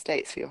mental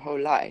states for your whole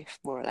life,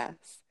 more or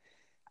less.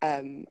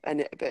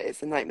 But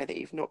it's a nightmare that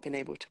you've not been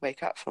able to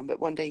wake up from. But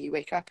one day you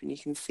wake up and you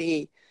can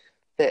see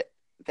that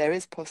there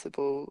is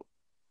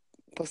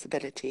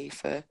possibility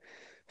for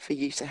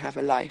you to have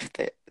a life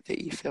that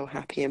you feel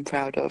happy and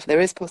proud of.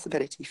 There is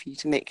possibility for you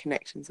to make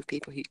connections with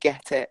people who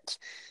get it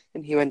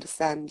and who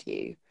understand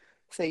you.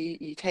 So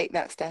you take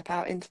that step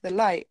out into the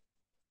light.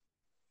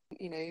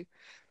 You know,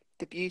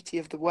 the beauty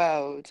of the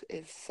world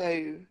is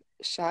so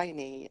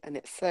shiny and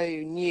it's so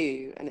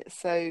new and it's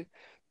so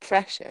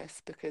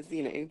precious because,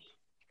 you know,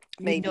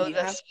 You maybe know you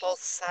have, this both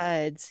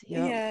sides.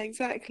 Yep. yeah,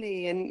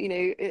 exactly. And you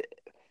know,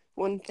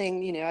 one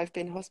thing, you know, I've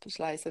been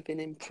hospitalized, I've been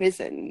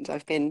imprisoned,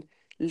 I've been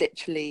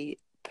literally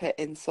put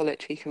in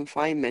solitary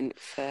confinement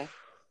for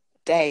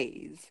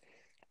days.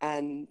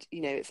 And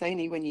you know, it's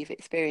only when you've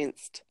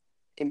experienced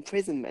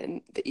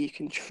imprisonment that you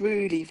can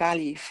truly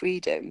value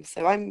freedom.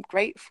 So I'm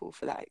grateful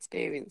for that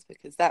experience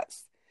because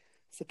that's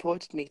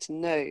supported me to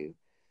know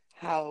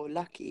how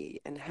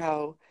lucky and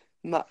how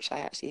much I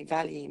actually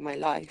value my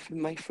life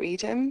and my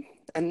freedom.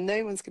 And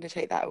no one's going to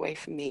take that away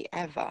from me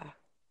ever.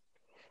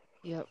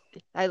 Yep.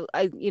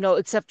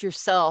 Except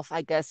yourself,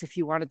 I guess, if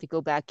you wanted to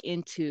go back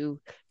into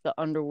the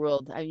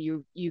underworld,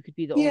 you could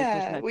be the only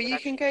person Yeah, that well, could you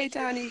can actually go take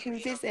your down and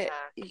freedom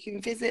you back.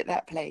 can visit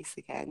that place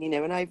again, you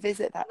know, and I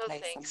visit that No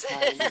place thanks.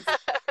 sometimes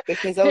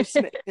because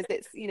ultimately, because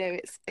it's, you know,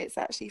 it's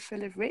actually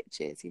full of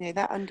riches. You know,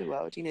 that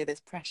underworld, you know,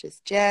 there's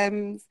precious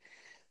gems,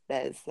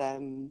 there's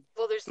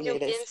Well, there's you new know,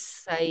 there's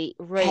insight,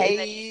 right? And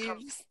then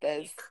caves,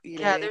 there's, you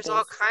yeah, know, there's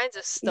all there's, kinds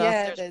of stuff.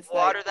 yeah, There's there's like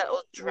water that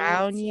will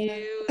drown water.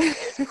 you.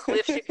 There's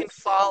cliffs you can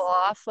fall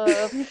off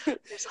of.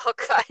 There's all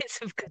kinds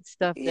of good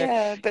stuff there.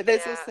 Yeah, but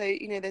there's Yeah, also,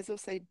 you know, there's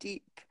also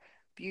deep,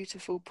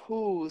 beautiful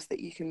pools that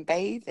you can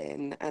bathe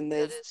in, and that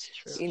there's, is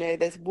true. you know,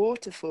 there's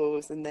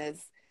waterfalls, and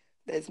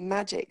there's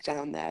magic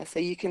down there. So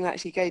you can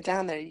actually go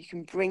down there and you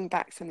can bring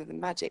back some of the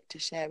magic to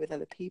share with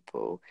other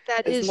people,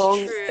 That is as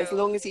true.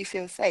 long as you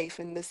feel safe.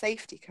 And the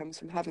safety comes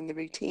from having the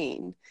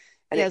routine,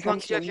 and Yeah, it as long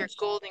comes as you have from, your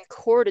golden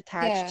cord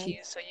attached yeah, to you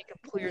so you can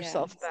pull yeah.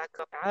 yourself back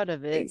up out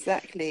of it. Yeah,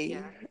 Exactly.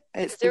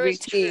 It's because the there is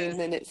routine, truth.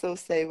 and it's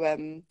also,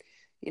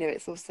 you know,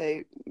 it's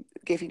also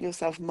giving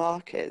yourself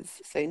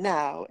markers. So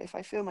now, if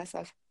I feel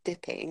myself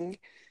dipping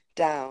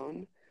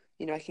down,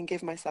 you know, I can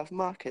give myself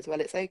markers.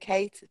 Well, it's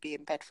okay to be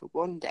in bed for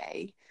 1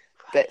 day,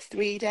 but Right.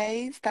 3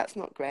 days, that's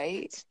not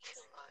great. That's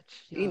too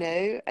much. You Yeah.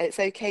 know, it's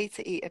okay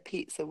to eat a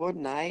pizza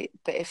one night,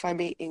 but if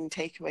I'm eating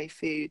takeaway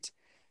food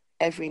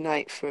every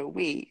night for a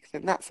week,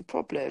 then that's a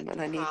problem, That's and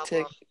a I need to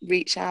problem.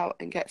 reach out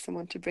and get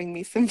someone to bring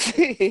me some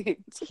food.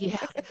 Yeah.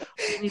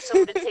 You need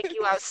someone to take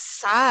you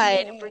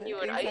outside and bring Yeah, you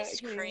an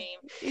ice exactly. cream.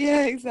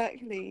 Yeah,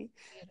 exactly.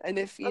 Yeah. And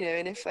if, you Oh, know,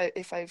 and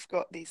if I've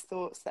got these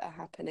thoughts that are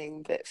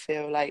happening that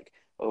feel like,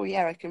 oh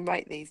yeah, I can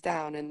write these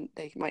down and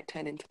they might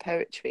turn into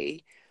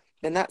poetry,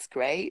 then that's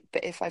great.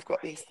 But if I've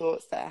got these right.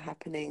 thoughts that are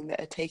happening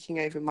that are taking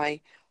over my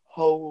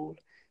whole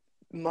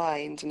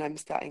mind, and I'm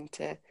starting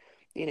to,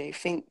 you know,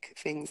 think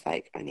things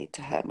like I need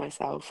to hurt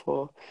myself,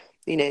 or,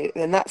 you know,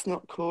 then that's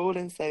not cool.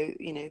 And so,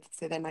 you know,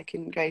 so then I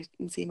can go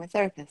and see my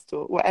therapist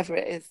or whatever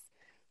it is,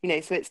 you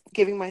know. So it's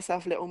giving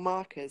myself little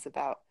markers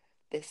about,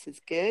 this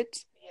is good,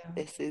 Yeah.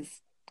 this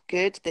is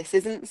good, this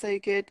isn't so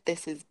good,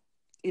 this is,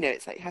 you know,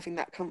 it's like having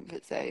that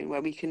comfort zone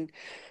where we can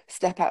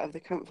step out of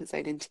the comfort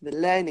zone into the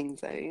learning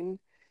zone,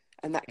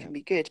 and that can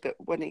be good. But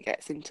when it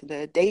gets into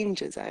the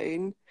danger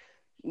zone,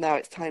 now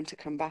it's time to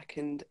come back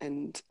and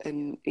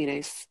you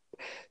know,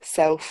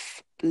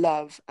 self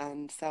love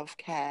and self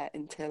care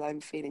until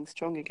I'm feeling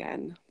strong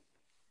again.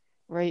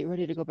 Right,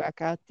 ready to go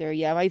back out there.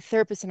 Yeah, my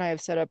therapist and I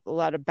have set up a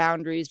lot of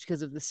boundaries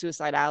because of the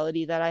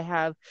suicidality that I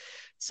have.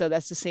 So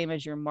that's the same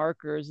as your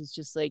markers. It's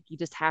just like you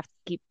just have to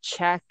keep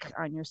check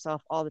on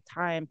yourself all the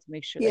time to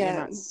make sure that you're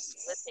Yeah, not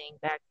slipping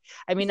back.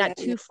 I mean, yeah, not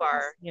yeah, too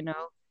far, you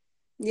know,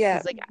 yeah,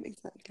 because like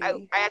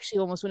exactly. I actually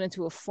almost went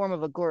into a form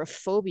of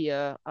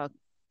agoraphobia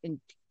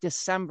in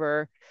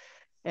December,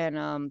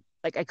 and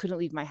like I couldn't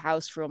leave my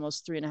house for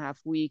almost 3.5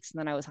 weeks, and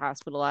then I was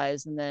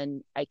hospitalized, and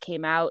then I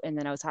came out, and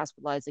then I was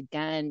hospitalized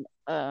again.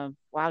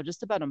 Wow,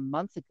 just about a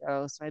month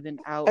ago. So I've been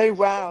out Oh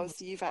wow, so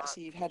almost a month.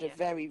 you've had a Yeah.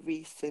 very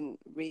recent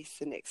Oh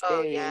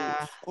experience.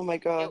 yeah. Oh my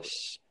It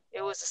gosh.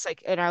 it was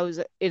a and I was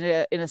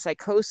in a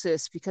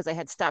psychosis because I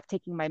had stopped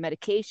taking my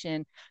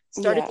medication,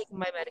 started Yeah, taking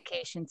my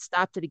medication,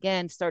 stopped it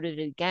again, started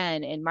it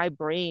again, and my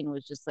brain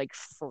was just like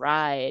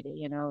fried,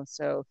 you know.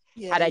 So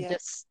yeah, had I yeah,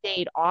 just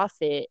stayed off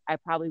it, I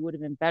probably would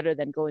have been better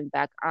than going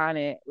back on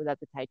it without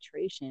the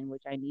titration,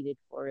 which I needed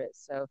for it.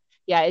 So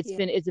yeah, yeah,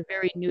 it's a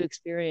very new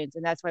experience,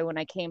 and that's why when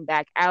I came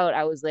back out,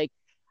 I was like,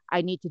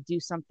 I need to do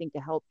something to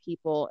help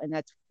people, and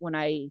that's when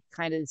I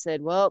kind of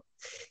said, well,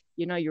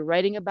 you know, you're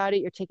writing about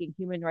it, you're taking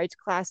human rights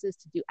classes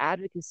to do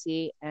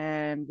advocacy,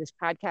 and this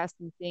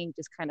podcasting thing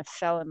just kind of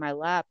fell in my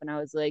lap. And I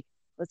was like,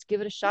 let's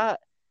give it a shot.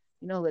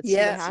 You know, let's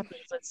see what yeah,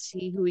 happens. Let's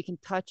see who we can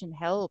touch and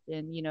help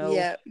and, you know,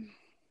 yeah.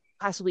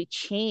 possibly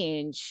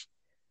change.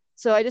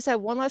 So I just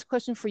have one last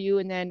question for you,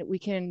 and then we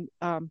can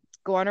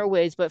go on our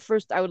ways. But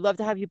first, I would love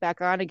to have you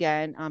back on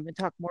again and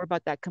talk more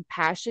about that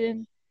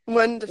compassion. What,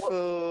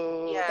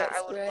 Wonderful. yeah,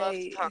 I That's would love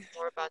to talk great.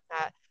 more about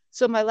that.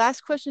 So my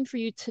last question for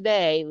you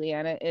today,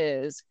 Leanna,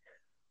 is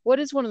what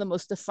is one of the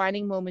most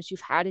defining moments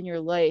you've had in your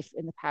life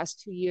in the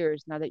past 2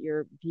 years now that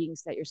you're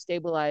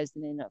stabilized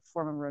and in a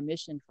form of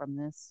remission from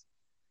this?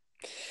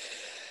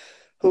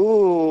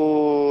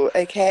 Oh,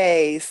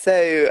 okay.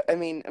 So, I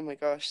mean, oh my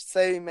gosh,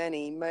 so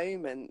many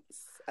moments.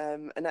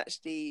 And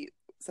actually,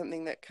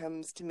 something that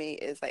comes to me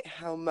is like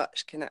how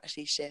much can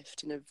actually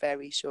shift in a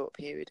very short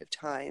period of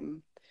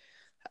time.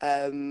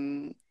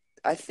 Um,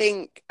 I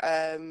think,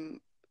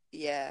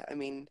 yeah, I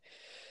mean,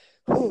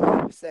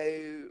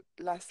 so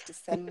last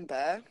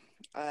December,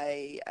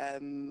 I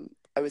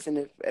was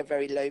in a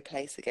very low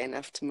place again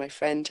after my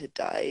friend had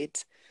died.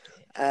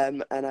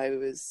 And I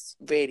was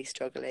really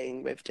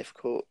struggling with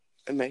difficult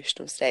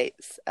emotional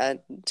states,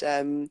 and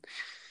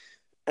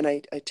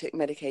I took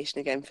medication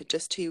again for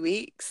just 2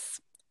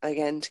 weeks,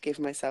 again to give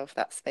myself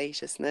that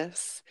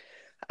spaciousness.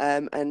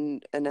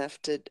 And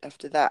after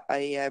that,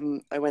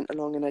 I went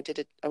along and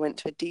I went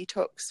to a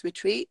detox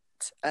retreat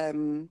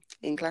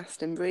in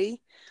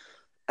Glastonbury,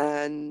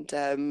 and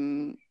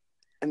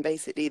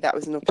basically that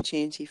was an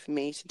opportunity for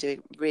me to do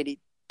a really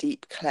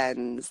deep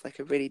cleanse, like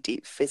a really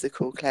deep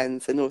physical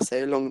cleanse, and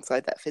also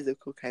alongside that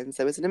physical cleanse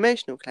there was an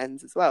emotional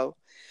cleanse as well.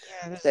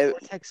 Yeah, there's So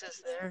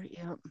vortexes there.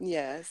 Yeah.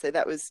 yeah, so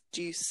that was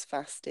juice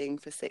fasting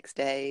for 6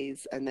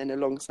 days, and then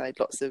alongside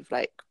lots of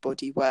like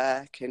body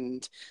work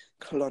and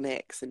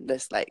colonics and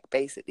just like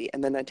basically,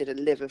 and then I did a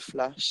liver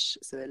flush,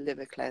 so a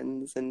liver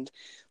cleanse, and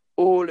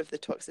all of the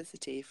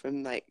toxicity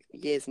from like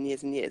years and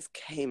years and years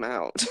came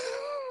out.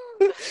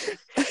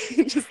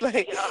 Just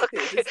like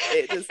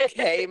it just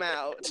came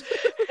out.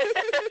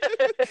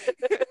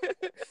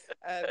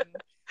 um,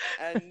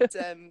 and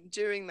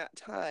during that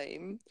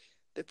time,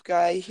 the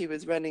guy who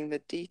was running the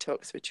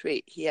detox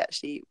retreat, he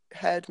actually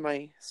heard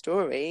my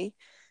story,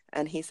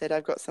 and he said,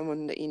 "I've got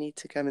someone that you need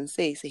to come and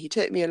see." So he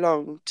took me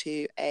along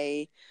to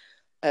a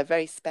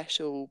very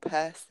special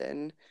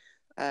person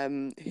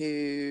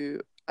who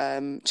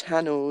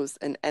channels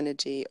an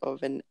energy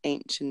of an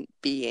ancient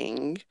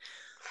being.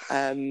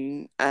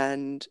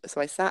 And so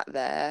I sat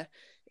there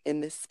in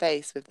this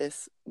space with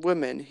this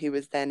woman who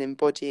was then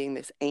embodying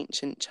this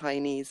ancient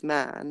Chinese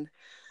man.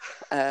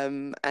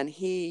 And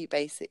he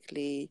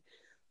basically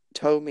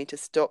told me to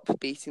stop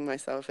beating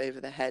myself over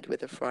the head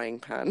with a frying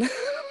pan.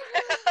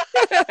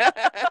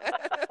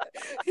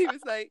 He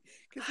was like,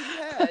 because he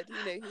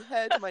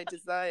heard my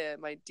desire,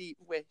 my deep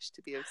wish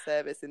to be of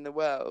service in the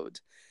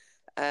world.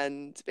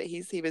 But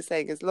he was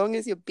saying, as long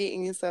as you're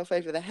beating yourself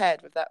over the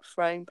head with that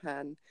frying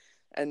pan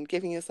and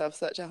giving yourself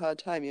such a hard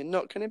time, you're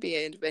not going to be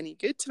of any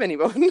good to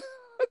anyone.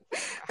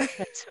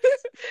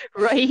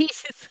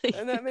 Right?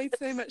 And that made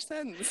so much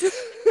sense.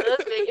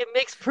 It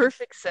makes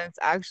perfect sense,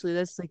 actually.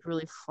 That's like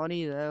really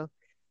funny, though.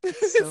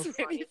 It's so It's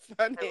really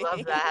funny. I love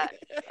funny. that.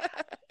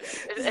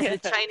 And Yeah.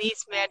 the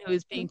Chinese man who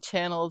is being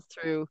channeled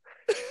through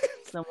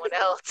someone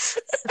else.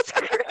 That's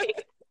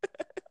great.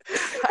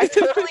 I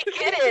totally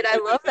get it. I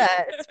love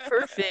that. It's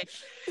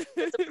perfect.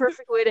 That's a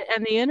perfect way to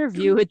end the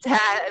interview with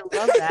that. I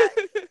love that.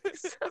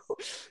 So,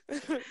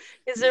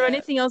 is there Yeah.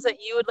 anything else that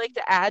you would like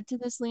to add to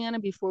this, Leanna,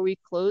 before we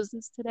close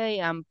this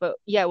today? But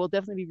yeah, we'll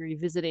definitely be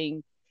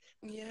revisiting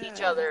each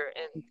Yeah. other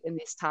and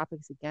these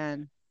topics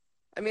again.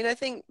 I mean, I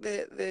think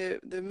the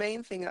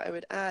main thing that I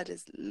would add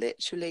is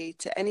literally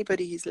to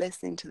anybody who's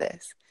listening to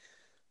this,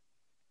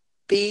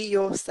 be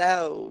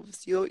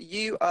yourselves.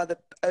 You are the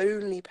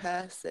only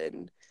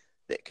person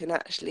that can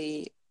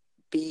actually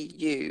be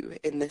you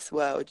in this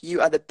world.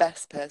 You are the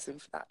best person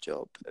for that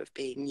job of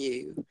being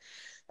you.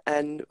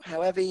 And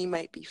however you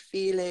might be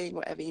feeling,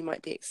 whatever you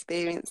might be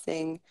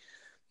experiencing,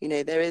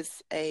 there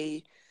is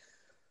a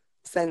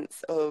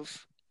sense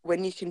of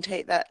when you can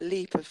take that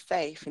leap of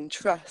faith and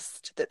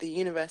trust that the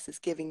universe is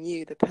giving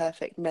you the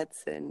perfect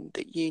medicine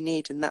that you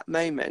need in that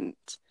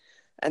moment,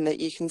 and that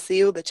you can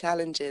see all the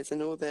challenges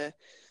and all the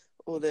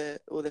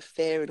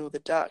fear and all the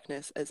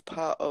darkness as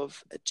part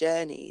of a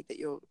journey that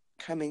you're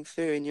coming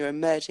through, and you're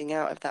emerging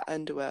out of that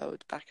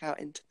underworld back out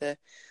into the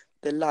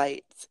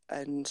light.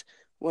 And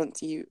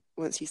once you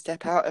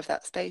step out of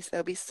that space,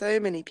 there'll be so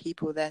many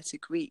people there to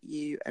greet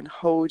you and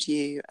hold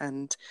you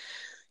and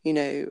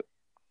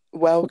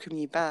welcome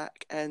you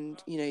back. And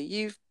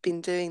you've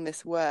been doing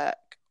this work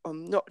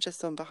on not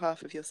just on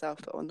behalf of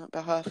yourself, but on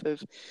behalf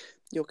of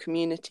your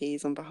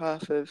communities, on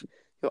behalf of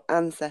your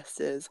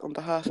ancestors, on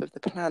behalf of the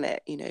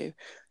planet.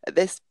 At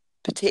this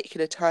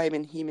particular time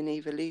in human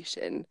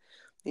evolution,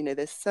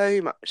 there's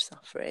so much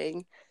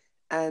suffering,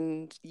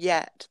 and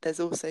yet there's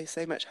also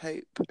so much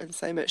hope and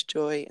so much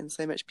joy and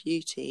so much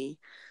beauty.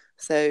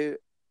 So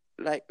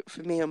like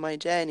for me on my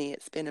journey,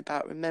 it's been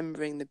about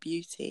remembering the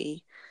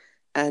beauty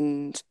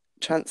and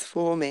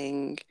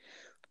transforming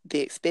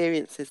the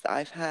experiences that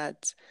I've had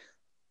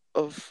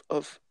of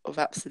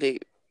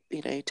absolute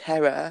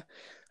terror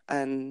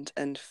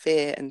and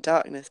fear and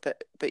darkness,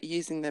 but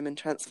using them and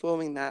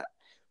transforming that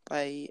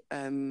by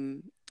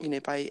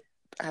by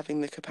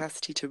having the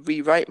capacity to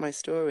rewrite my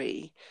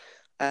story,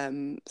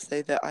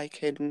 so that I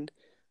can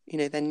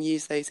then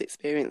use those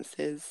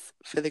experiences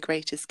for the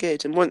greatest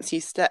good. And once you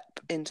step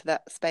into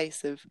that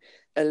space of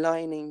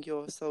aligning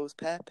your soul's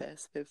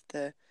purpose with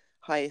the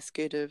highest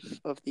good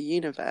of the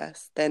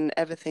universe, then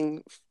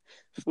everything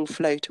will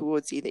flow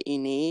towards you that you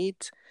need,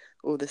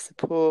 all the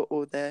support,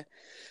 all the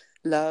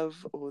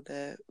love, or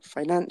the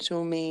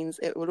financial means.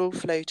 It will all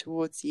flow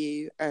towards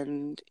you,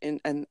 and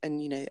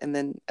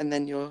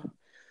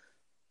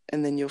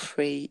then you're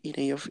free.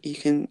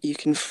 You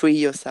can free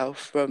yourself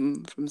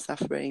from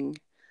suffering.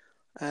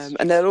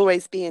 And there'll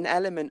always be an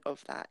element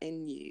of that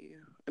in you.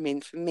 I mean,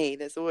 for me,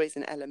 there's always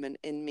an element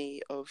in me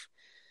of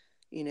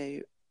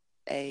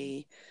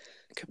a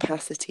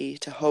capacity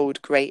to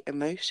hold great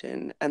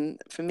emotion,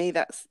 and for me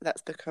that's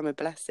become a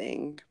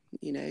blessing.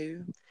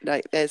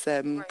 Like there's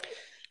a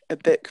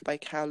book by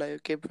Paulo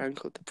Gibran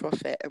called The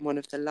Prophet, and one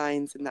of the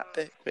lines in that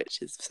book,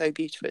 which is so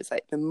beautiful, it's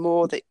like, the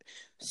more that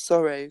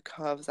sorrow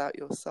carves out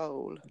your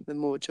soul, the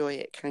more joy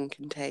it can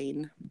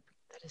contain.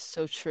 That is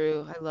so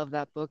true. I love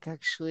that book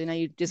actually. Now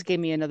you just gave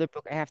me another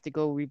book I have to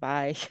go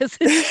rebuy because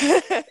it's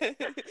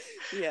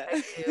Yeah.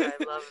 I do.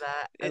 I love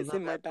that. I It's love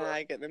in my that book.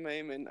 bag at the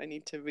moment. I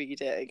need to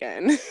read it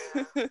again.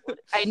 Yeah.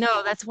 I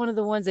know that's one of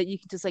the ones that you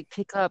can just like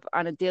pick up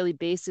on a daily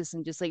basis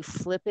and just like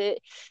flip it,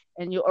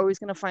 and you're always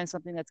going to find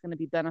something that's going to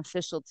be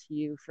beneficial to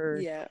you for,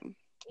 Yeah,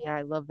 yeah,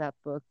 I love that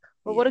book.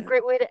 Well, what a yeah.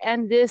 great way to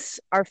end this,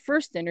 our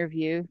first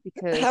interview,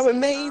 because How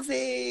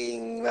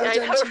amazing. Well yeah, I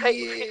done know, to right?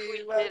 We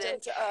you. Well did done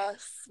it. to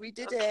us. We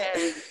did it.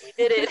 Okay, we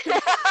did it.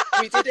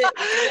 We did it.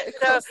 We did it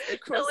No, the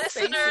across space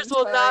listeners and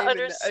will not time and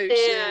the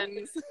understand.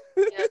 oceans.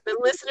 Yeah, the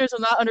listeners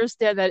will not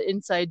understand that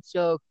inside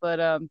joke,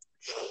 but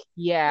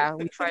yeah,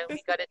 we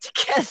finally got it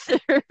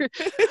together.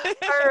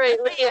 All right,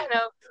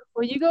 Leanna.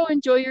 Well, you go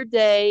enjoy your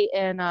day,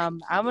 and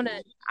Thank you.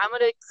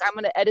 I'm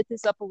gonna edit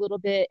this up a little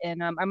bit,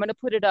 and I'm gonna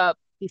put it up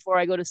before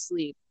I go to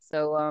sleep.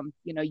 So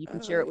you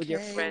can share Oh, it with your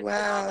okay. friends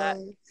and all that.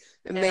 Wow.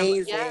 And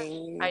yeah,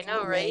 I Amazing.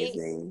 know, right?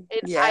 Amazing.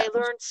 And Yeah. I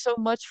learned so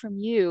much from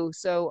you.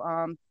 So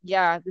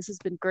yeah, this has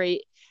been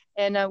great,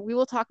 and we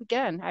will talk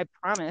again. I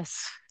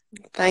promise.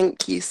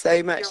 Thank you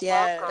so much. You're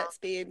Yeah, welcome, let's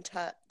be in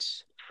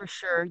touch. for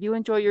sure. You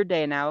enjoy your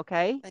day now,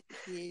 okay? Thank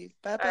you.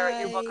 Bye All right,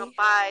 you're welcome.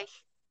 bye.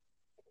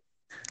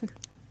 Bye.